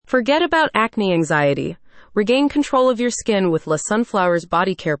Forget about acne anxiety. Regain control of your skin with La Sunflower's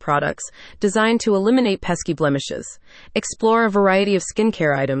body care products designed to eliminate pesky blemishes. Explore a variety of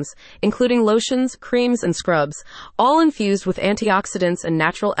skincare items, including lotions, creams, and scrubs, all infused with antioxidants and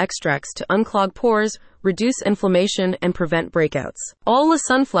natural extracts to unclog pores, reduce inflammation, and prevent breakouts. All La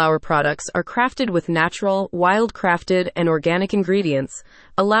Sunflower products are crafted with natural, wild-crafted, and organic ingredients,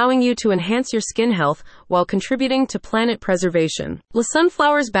 allowing you to enhance your skin health while contributing to planet preservation. La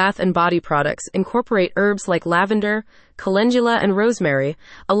Sunflower's bath and body products incorporate herbs like lavender, calendula, and rosemary,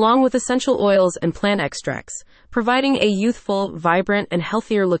 along with essential oils and plant extracts, providing a youthful, vibrant, and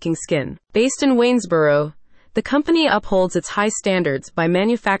healthier-looking skin. Based in Waynesboro, the company upholds its high standards by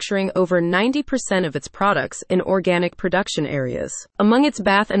manufacturing over 90% of its products in organic production areas. Among its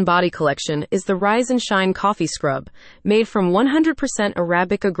bath and body collection is the Rise and Shine Coffee Scrub, made from 100%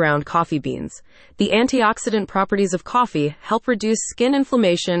 Arabica ground coffee beans. The antioxidant properties of coffee help reduce skin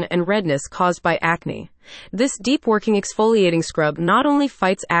inflammation and redness caused by acne. This deep working exfoliating scrub not only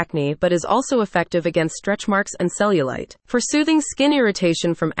fights acne but is also effective against stretch marks and cellulite. For soothing skin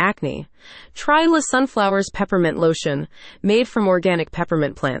irritation from acne, try La Sunflower's Peppermint Lotion, made from organic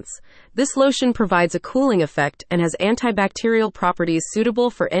peppermint plants. This lotion provides a cooling effect and has antibacterial properties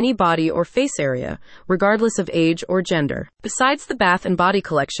suitable for any body or face area, regardless of age or gender. Besides the bath and body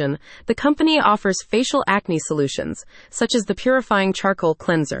collection, the company offers facial acne solutions, such as the Purifying Charcoal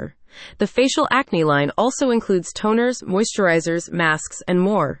Cleanser. The facial acne line also includes toners, moisturizers, masks, and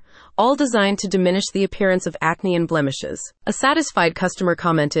more, all designed to diminish the appearance of acne and blemishes. A satisfied customer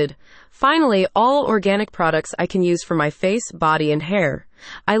commented, "Finally, all organic products I can use for my face, body, and hair.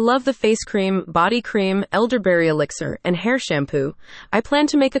 I love the face cream, body cream, elderberry elixir, and hair shampoo. I plan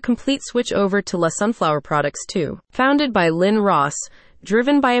to make a complete switch over to La Sunflower products too." Founded by Lynn Ross,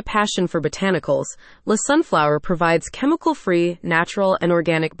 driven by a passion for botanicals, La Sunflower provides chemical-free, natural, and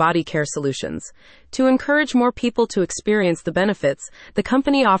organic body care solutions. To encourage more people to experience the benefits, the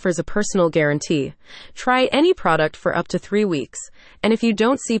company offers a personal guarantee. Try any product for up to 3 weeks, and if you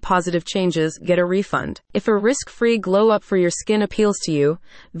don't see positive changes, get a refund. If a risk-free glow-up for your skin appeals to you,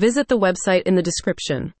 visit the website in the description.